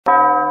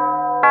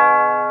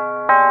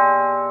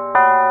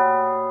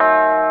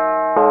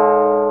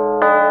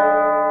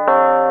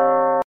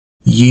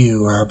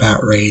You are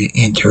about ready to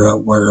enter a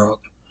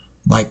world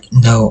like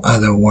no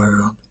other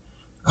world.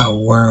 A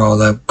world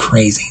of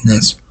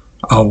craziness.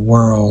 A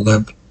world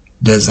of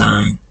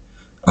design.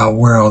 A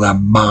world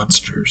of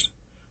monsters.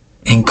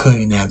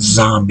 Including as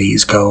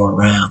zombies go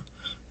around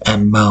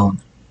and moan.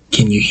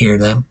 Can you hear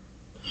them?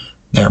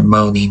 They're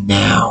moaning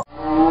now.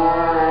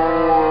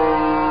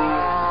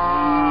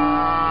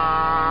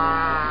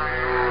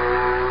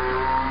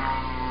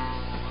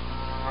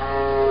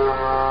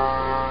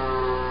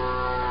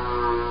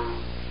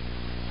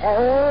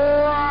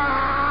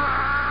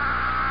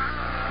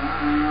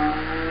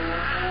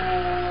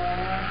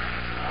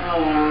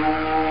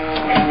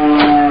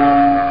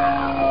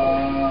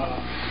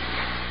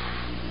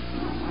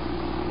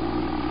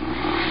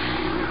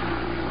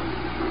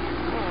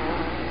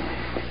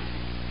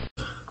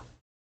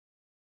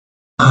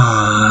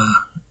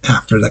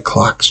 After the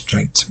clock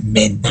strikes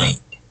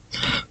midnight.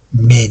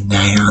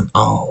 Midnight on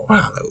All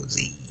Hallows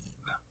Eve.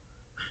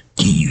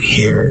 Do you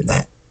hear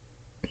that?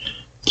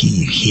 Do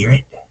you hear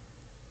it?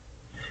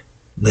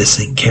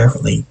 Listen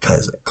carefully,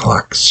 'cause the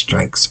clock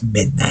strikes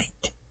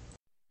midnight.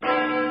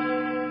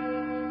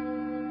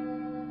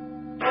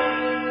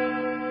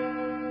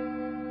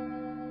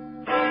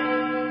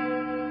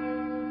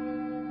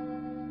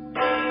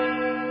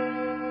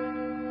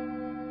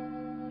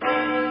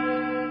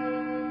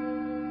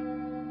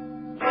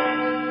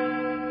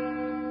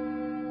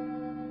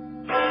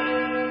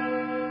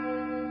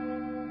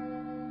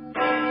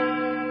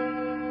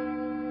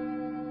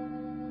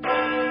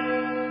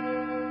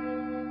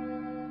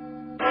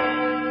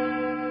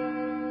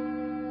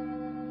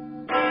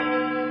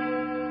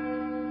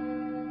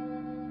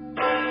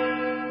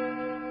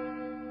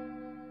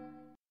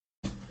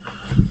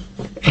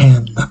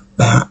 And the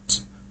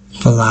bat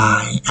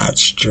fly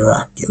as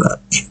Dracula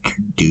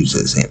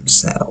introduces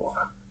himself.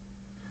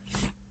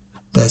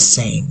 The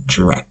same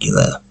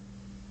Dracula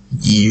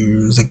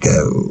years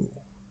ago.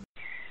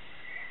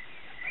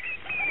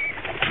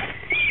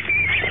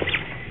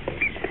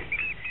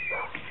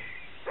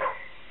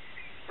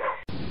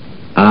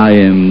 I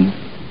am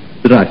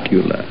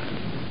Dracula.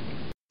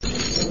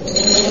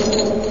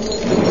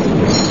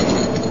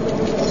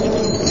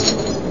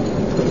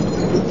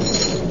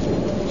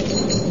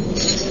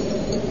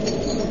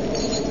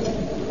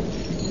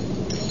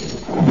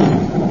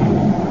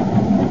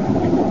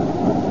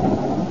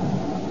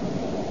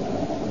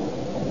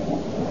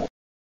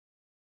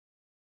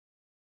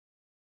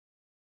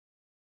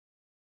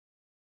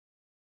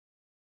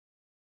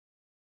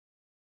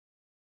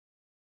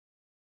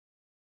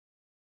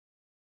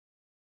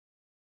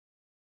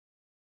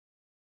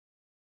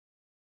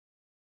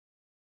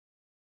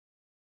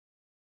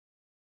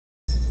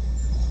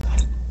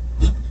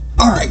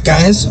 Alright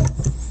guys,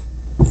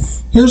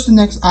 here's the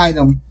next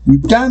item.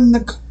 We've done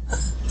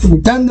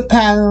the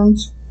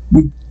patterns,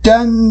 we've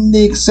done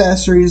the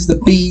accessories, the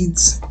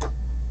beads.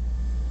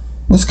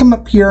 Let's come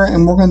up here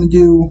and we're going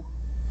to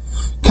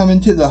come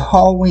into the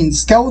Halloween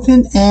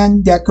skeleton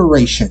and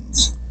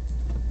decorations.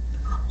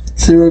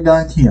 See what we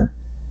got here.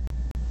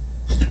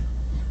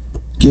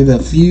 Give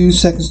it a few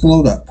seconds to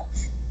load up.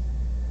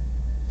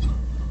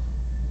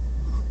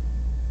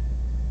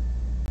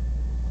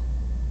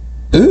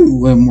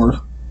 Ooh, and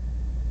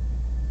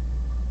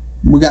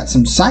we got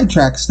some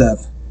sidetrack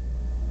stuff.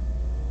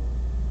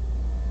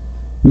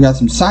 We got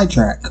some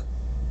sidetrack.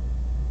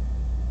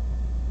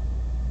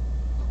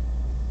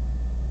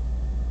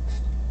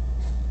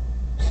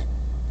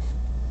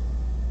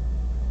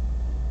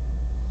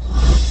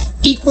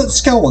 Equal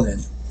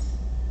skeleton.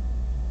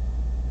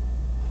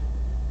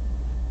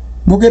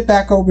 We'll get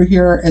back over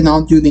here and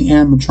I'll do the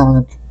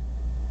animatronic.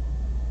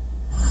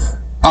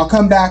 I'll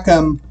come back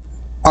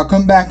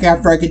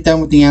after I get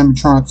done with the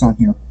animatronics on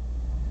here.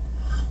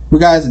 We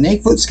got an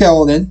 8-foot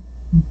skeleton.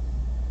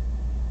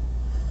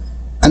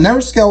 Another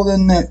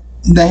skeleton that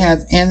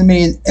has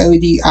animated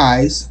LED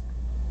eyes.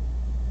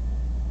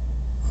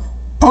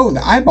 Oh,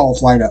 the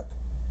eyeballs light up.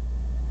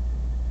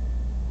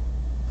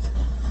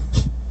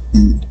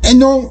 And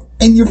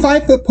your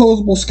 5-foot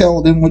posable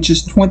skeleton, which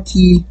is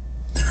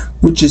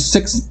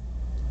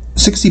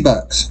 60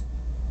 bucks.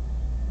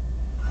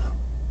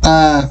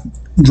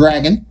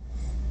 Dragon.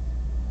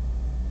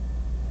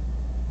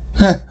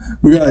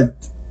 We got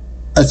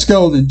a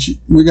skeleton.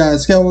 We got a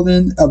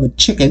skeleton of a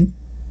chicken.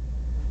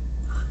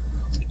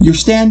 Your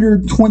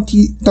standard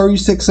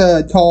 36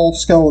 tall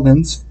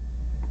skeletons.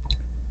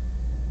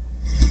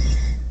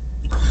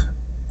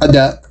 A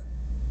duck.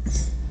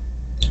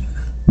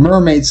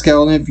 Mermaid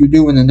skeleton if you're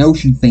doing an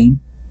ocean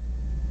theme.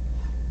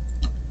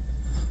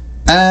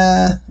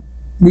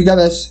 We got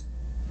us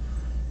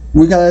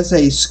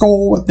a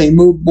skull with a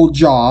movable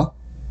jaw.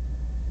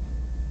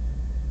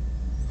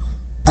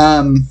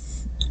 A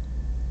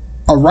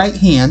right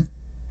hand.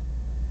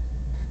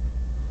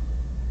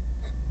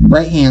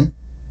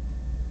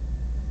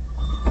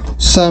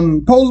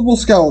 Some posable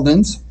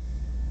skeletons.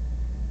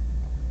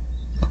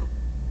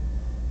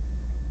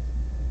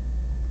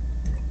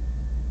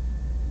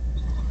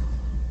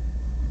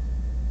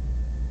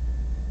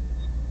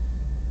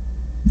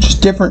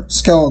 Just different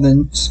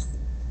skeletons.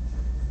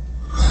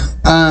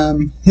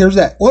 Here's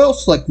that oil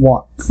slick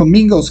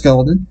flamingo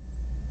skeleton.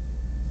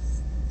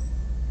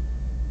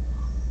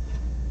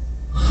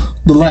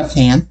 The left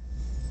hand.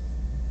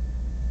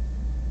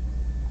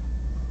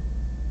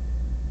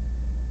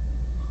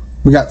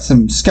 We got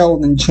some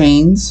skeleton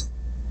chains.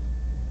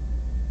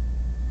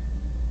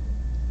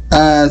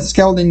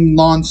 Skeleton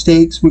lawn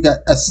stakes. We got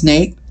a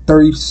snake,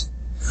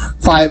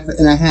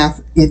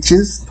 35.5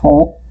 inches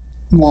tall,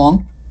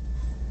 long.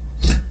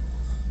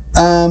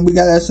 We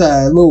got this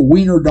little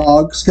wiener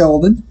dog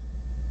skeleton.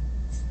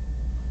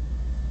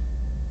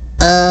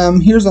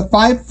 Here's a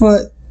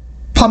 5-foot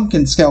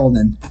pumpkin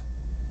skeleton.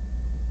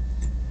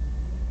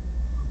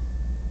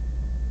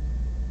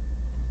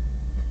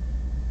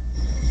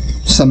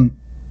 Some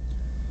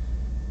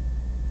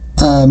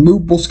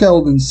movable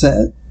skeleton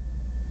set.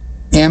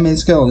 Anime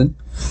skeleton.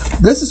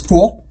 This is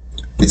cool.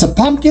 It's a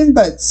pumpkin,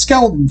 but it's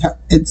skeleton.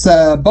 It's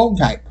a bone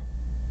type.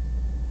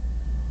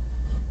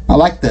 I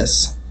like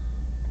this.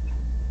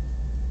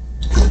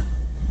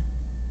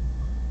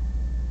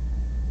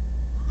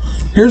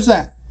 Here's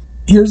that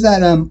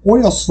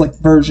oil slick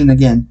version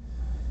again.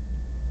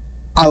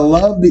 I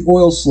love the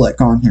oil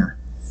slick on here.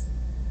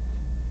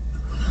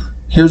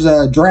 Here's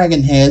a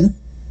dragon head.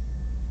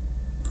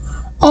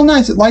 Oh,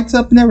 nice! It lights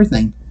up and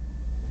everything.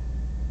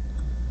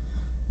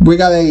 We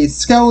got a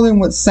skeleton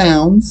with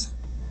sounds.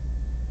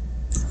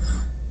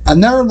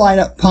 Another light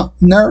up pump.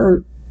 We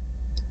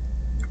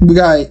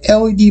got an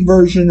LED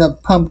version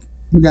of pump.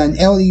 We got an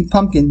LED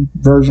pumpkin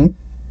version.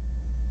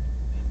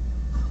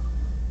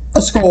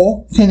 A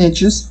skull, 10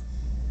 inches.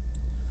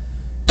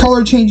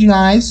 Color changing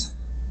eyes.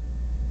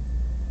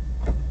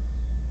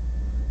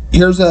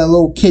 Here's a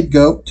little kid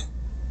goat.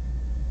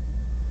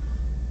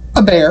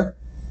 A bear.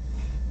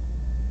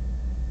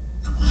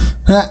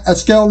 A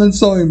skeleton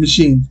sewing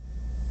machine.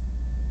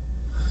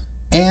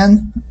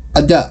 And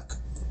a duck.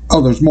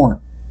 Oh, there's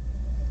more.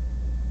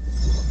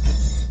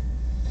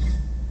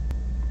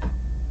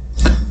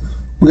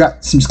 We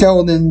got some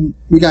skeleton.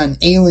 We got an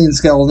alien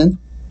skeleton.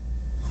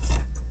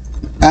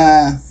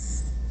 A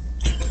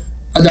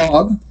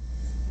dog.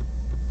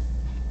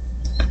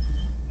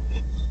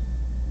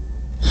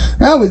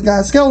 Oh, we've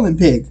got a skeleton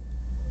pig.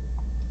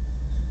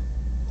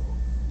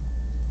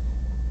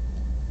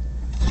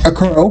 A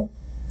crow.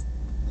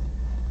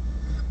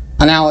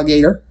 An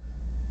alligator.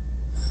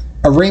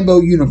 A rainbow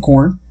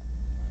unicorn.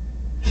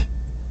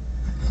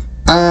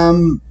 A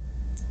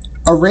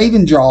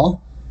raven jaw.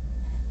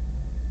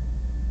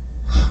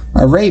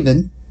 A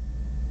raven.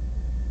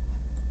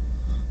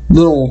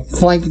 Little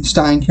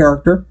Frankenstein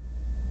character.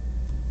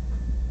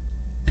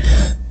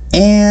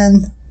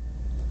 And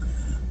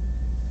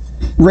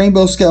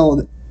rainbow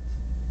skeleton.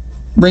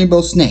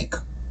 Rainbow snake.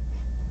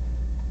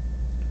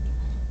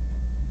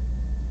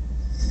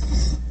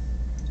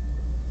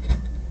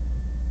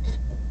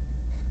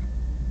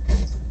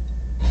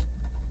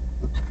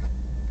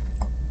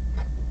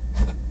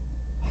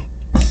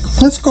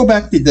 Let's go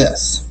back to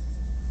this.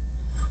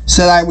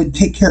 Said I would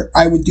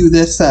do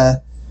this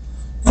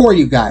for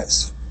you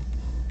guys.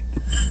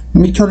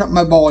 Let me turn up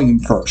my volume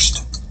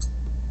first.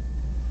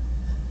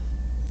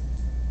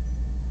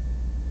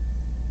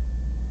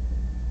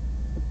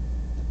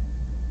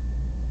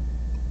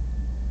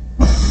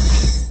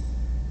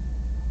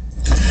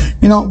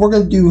 You know, we're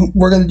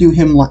gonna do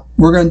him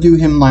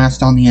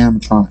last on the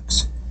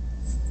animatronics.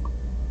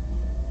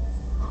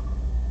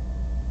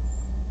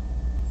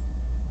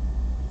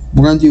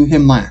 We're going to do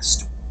him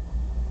last.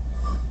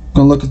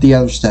 Going to look at the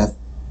other stuff.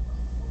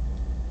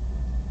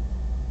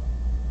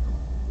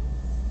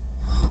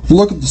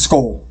 Look at the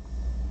skull.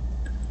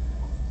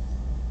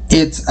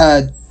 It's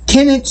a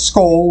 10-inch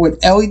skull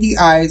with LED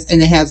eyes,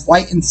 and it has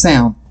light and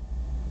sound.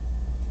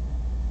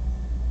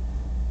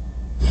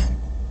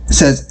 It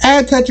says,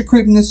 add a touch of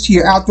creepiness to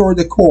your outdoor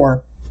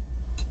decor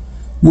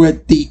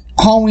with the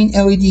Halloween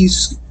LED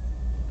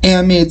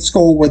animated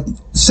skull with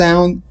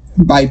sound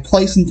by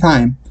place and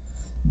time.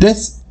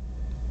 This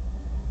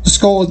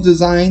skull is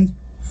designed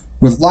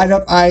with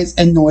light-up eyes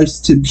and noise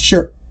to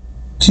scare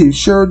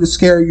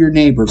your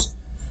neighbors.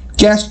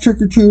 Guess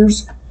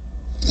trick-or-treaters.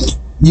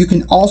 You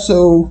can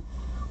also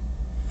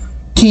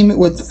team it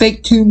with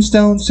fake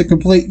tombstones to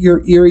complete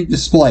your eerie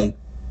display.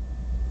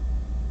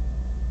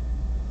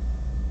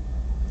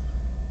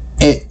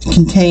 It's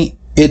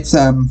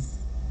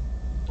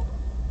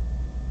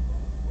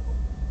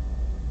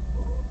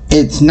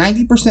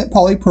 90%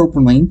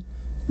 polypropylene,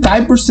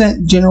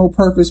 5% general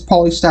purpose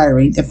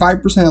polystyrene, and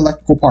 5%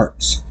 electrical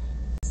parts.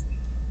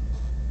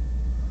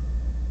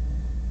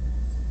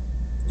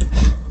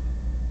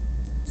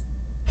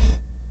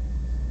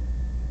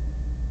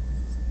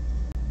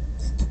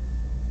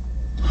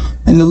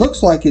 And it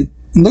looks like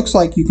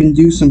you can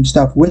do some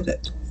stuff with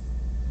it.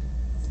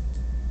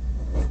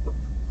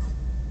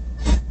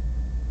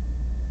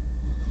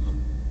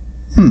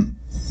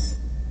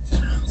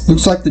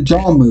 Looks like the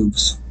jaw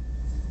moves.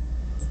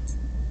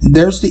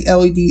 There's the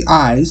LED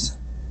eyes.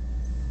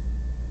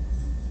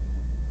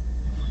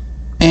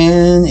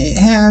 And it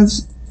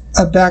has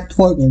a back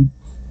plug-in.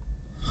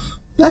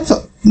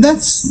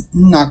 That's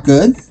not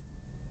good.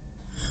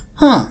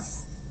 Huh.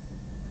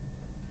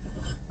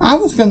 I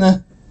was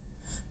gonna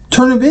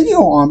turn a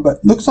video on,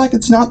 but looks like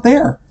it's not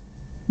there.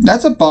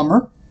 That's a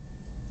bummer.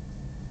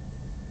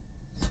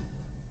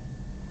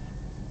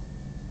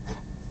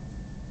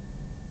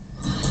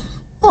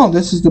 Oh,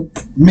 this is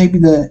maybe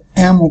the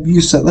animal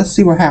abuse set. Let's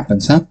see what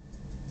happens, huh?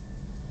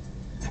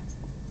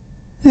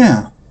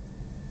 Yeah.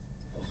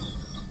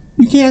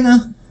 You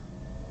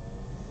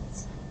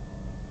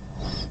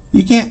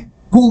can't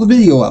pull the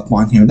video up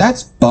on here.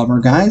 That's a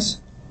bummer,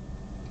 guys.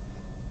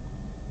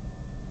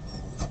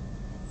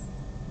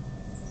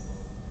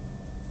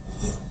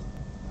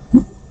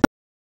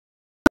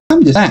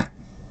 I'm just that.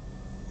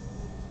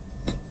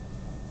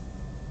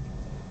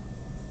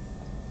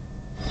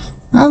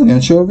 I was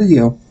gonna show a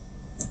video.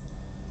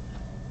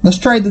 Let's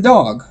try the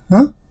dog,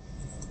 huh?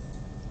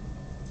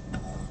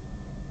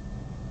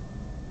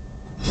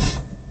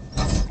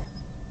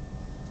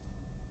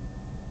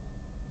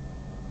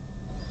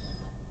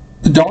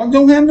 The dog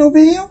don't have no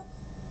video?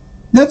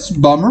 That's a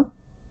bummer.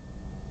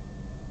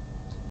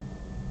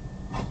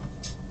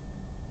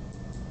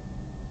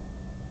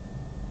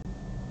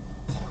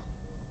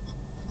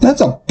 That's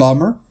a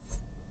bummer.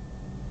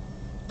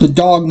 The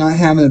dog not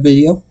having a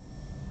video.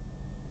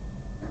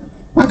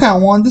 I kind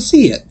of wanted to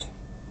see it.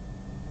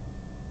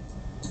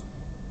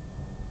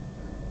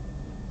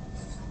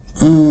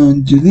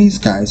 Do these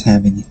guys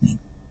have anything?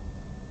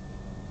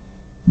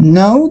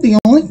 No, the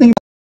only thing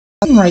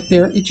right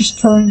there, it just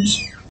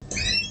turns...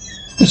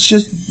 It's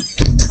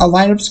just a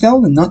light up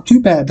skeleton, not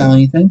too bad about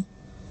anything.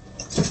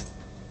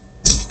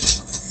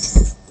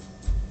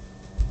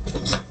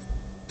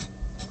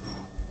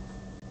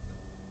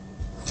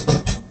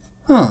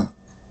 Huh.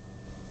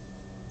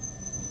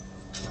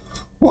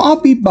 Well,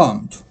 I'll be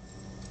bummed.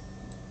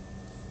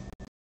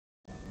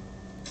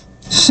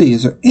 Let's see,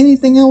 is there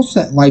anything else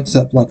that lights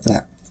up like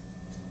that?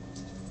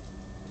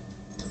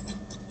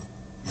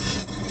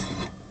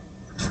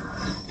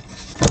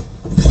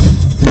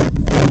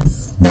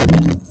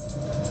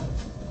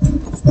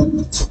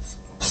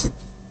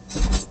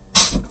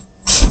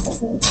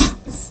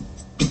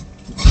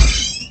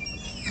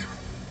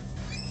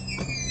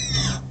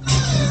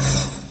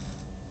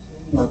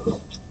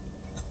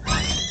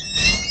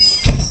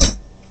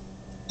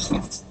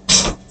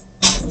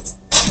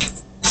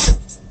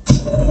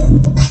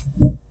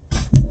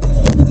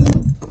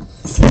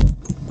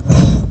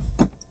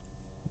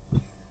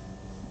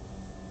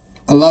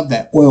 I love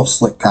that oil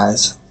slick,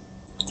 guys.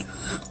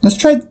 Let's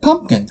try the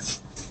pumpkin.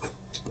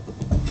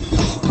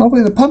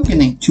 Hopefully the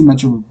pumpkin ain't too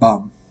much of a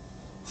bum.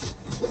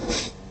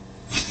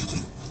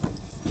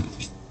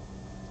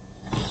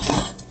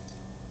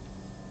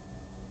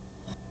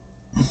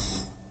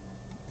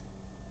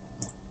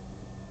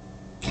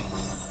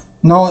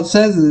 And all it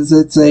says is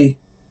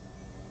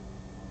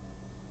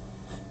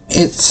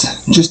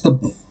it's just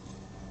a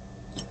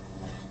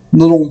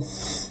little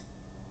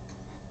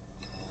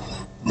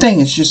thing.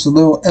 It's just a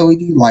little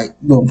LED light,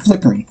 little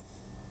flickering.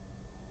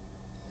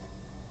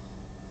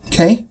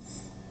 Okay.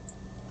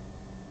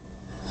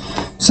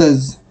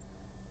 Says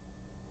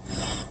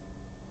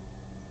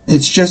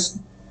it's just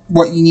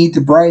what you need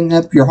to brighten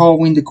up your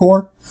Halloween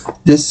decor.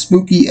 This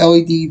spooky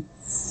LED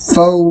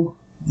faux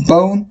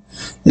bone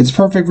is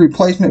perfect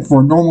replacement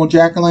for normal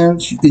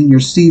jack-o'-lanterns in your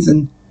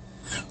seasonal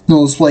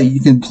display. You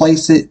can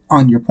place it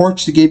on your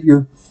porch to give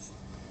your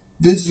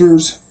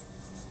visitors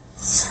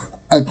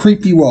a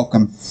creepy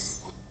welcome.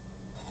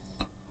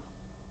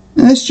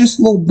 And it's just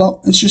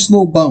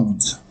little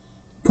bones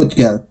put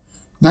together.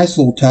 Nice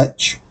little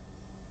touch.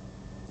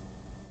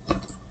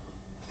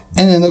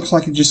 And it looks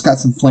like it just got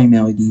some flame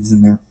LEDs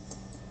in there.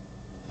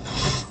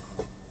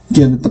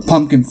 Give it the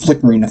pumpkin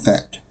flickering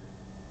effect.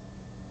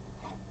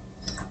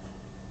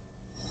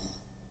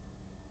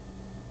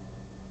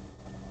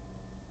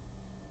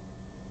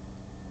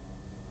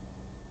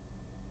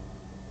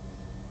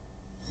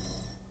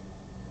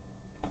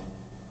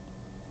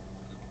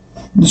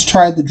 Let's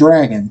try the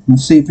dragon.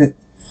 Let's see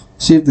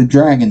if the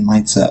dragon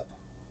lights up.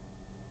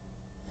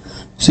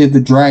 See if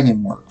the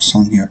dragon works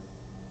on here.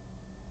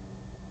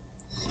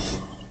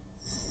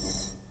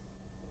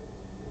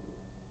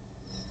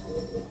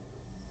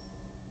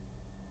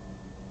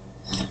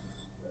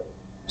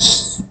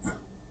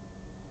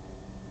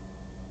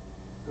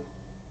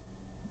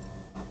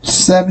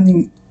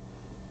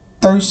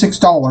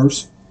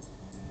 $36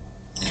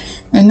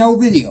 and no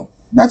video.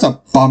 That's a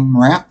bum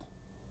rap.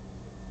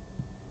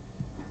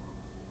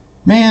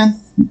 Man,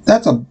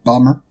 that's a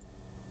bummer.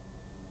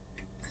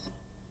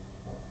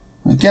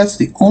 I guess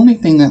the only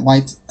thing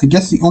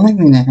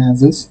that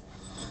has this.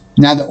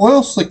 Now the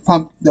oil slick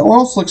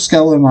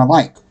skeleton I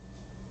like.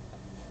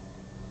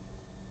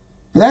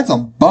 But that's a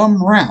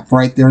bum rap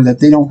right there that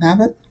they don't have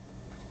it.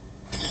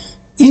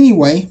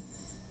 Anyway,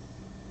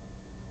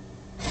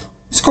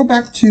 let's go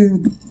back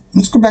to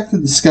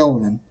the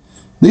skeleton.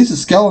 At least the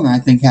skeleton I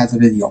think has a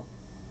video.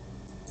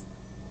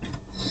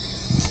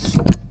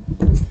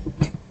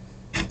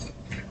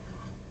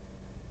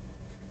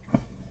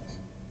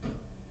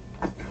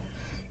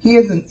 He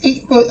is an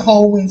 8-foot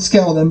Halloween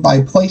skeleton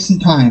by place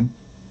and time.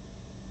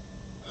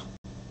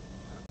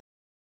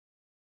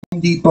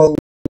 Home Depot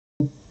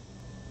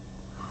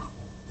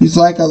He's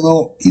like a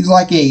little. He's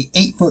like a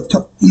 8 foot.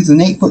 He's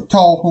an 8 foot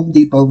tall Home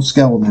Depot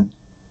skeleton.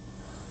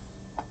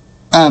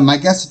 I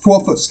guess the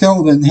 12 foot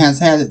skeleton has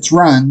had its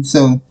run,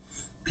 so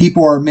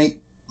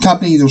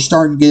companies are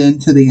starting to get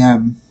into the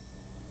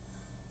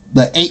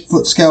 8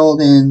 foot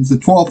skeletons, the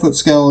 12 foot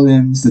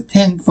skeletons, the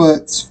 10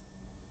 foots.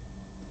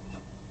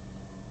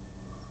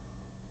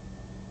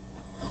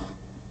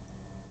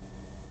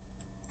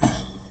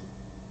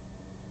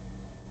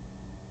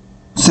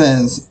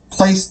 Says,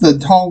 place the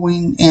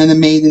Halloween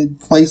animated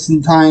place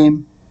and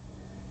time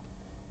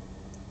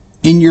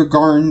in your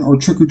garden, or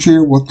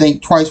trick-or-treater will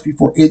think twice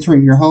before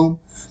entering your home.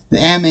 The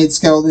animated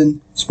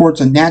skeleton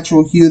sports a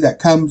natural hue that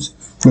comes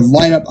with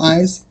light-up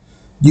eyes.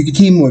 You can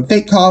team with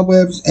fake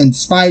cobwebs and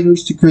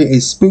spiders to create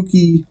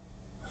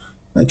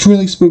a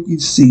truly spooky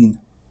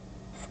scene.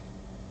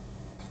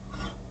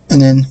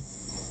 And then,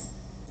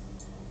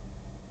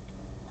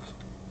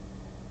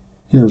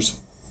 he's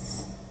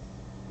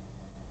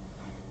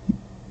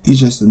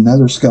just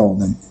another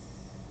skeleton.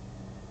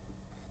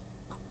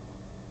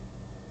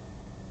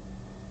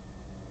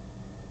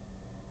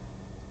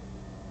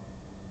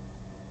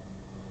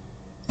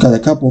 Got a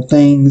couple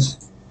things.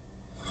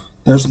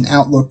 There's an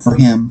outlook for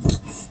him.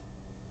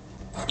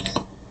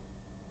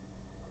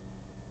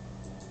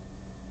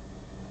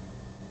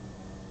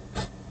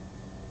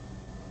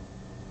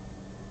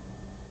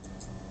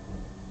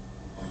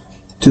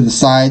 To the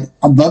side.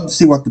 I'd love to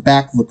see what the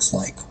back looks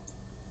like.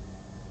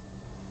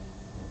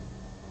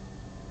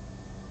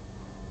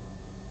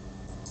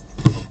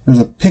 There's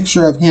a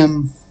picture of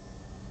him.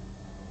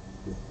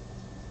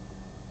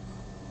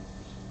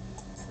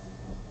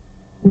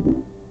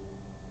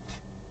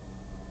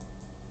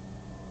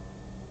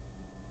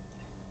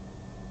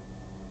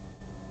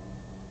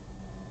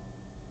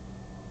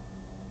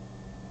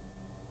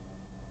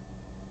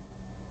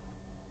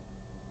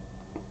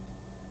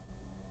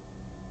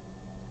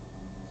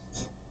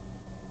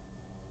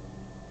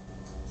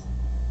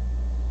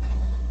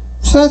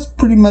 So that's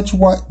pretty much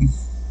what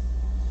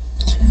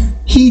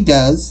he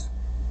does.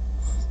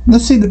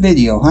 Let's see the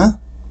video, huh?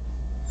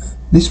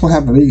 At least we'll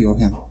have a video of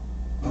him.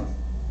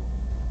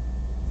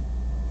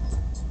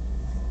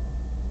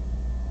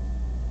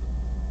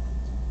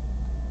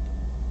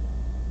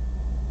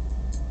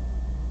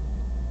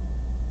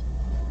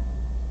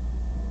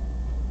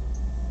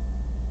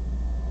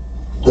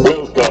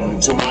 Welcome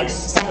to my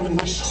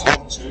stylish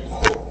haunted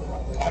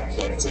home. I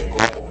can't take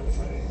all the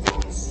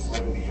things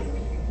from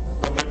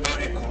the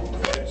maniacal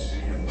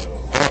veggie and the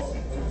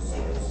coffee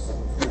deserves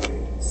some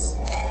praise.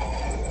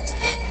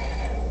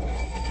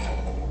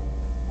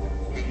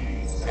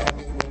 Please come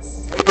in and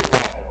stay a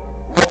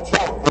while. Watch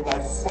out for my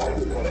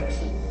spider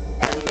collection.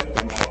 I let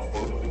them out for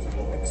a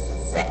little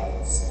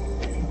exercise.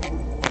 If you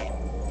wouldn't mind,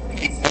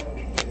 please help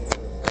me get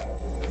them back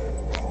to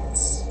their box.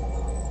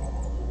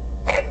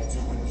 I do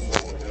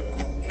enjoy a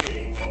good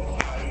game of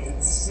hide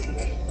and seek,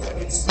 but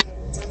it's been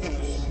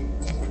devilishly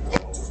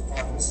difficult to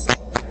find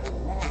somewhere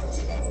large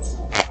enough to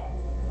hide.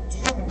 Do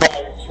you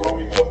mind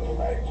throwing a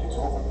blanket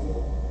over me?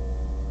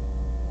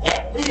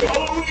 Happy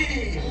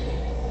Halloween!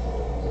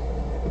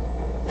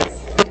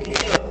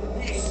 Here,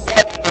 we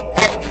started a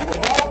party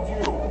without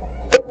you.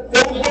 But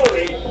don't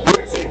worry,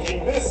 we're taking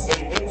this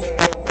thing into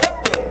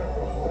November.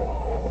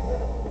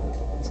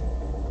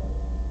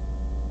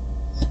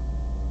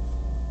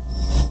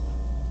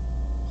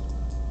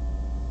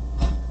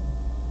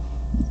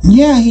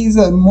 Yeah, he's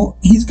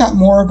got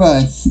more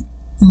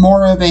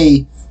of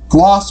a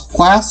gloss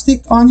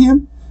plastic on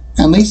him.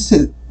 At least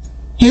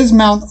his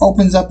mouth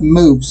opens up and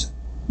moves.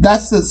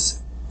 That's the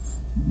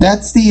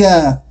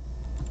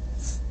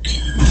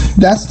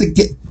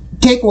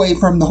takeaway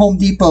from the Home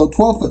Depot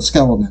 12-foot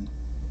skeleton.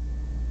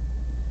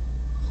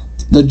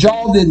 The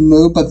jaw didn't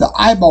move, but the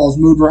eyeballs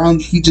moved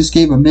around. He just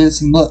gave a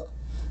menacing look.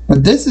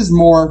 But this is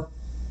more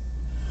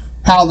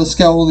how the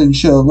skeleton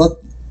should have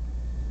looked.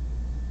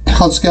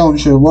 How the skeleton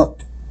should have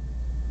looked.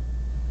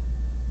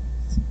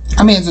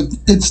 I mean,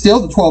 it's still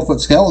the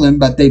 12-foot skeleton,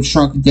 but they've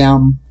shrunk it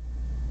down.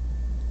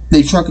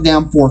 They've shrunk it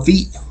down 4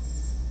 feet.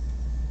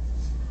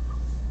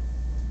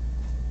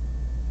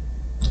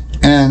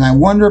 And I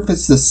wonder if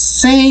it's the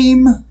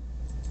same.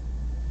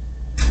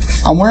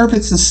 I wonder if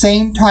it's the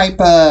same type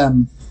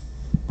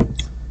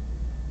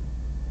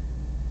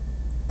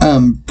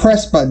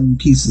press button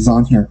pieces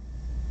on here.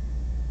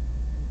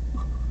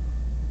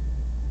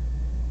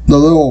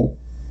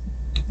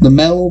 The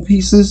metal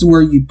pieces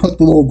where you put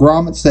the little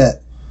grommets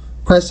that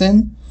press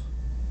in.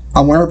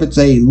 I wonder if it's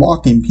a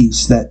lock-in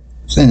piece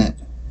that's in it.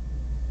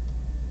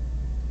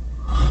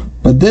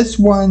 But this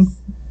one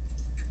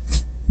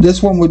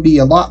would be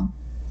a lot.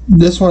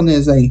 This one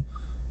is a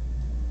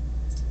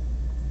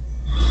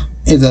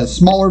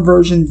smaller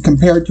version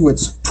compared to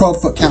its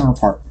 12-foot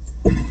counterpart.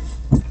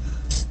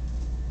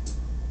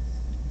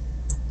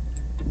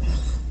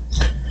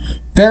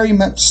 Very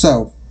much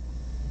so.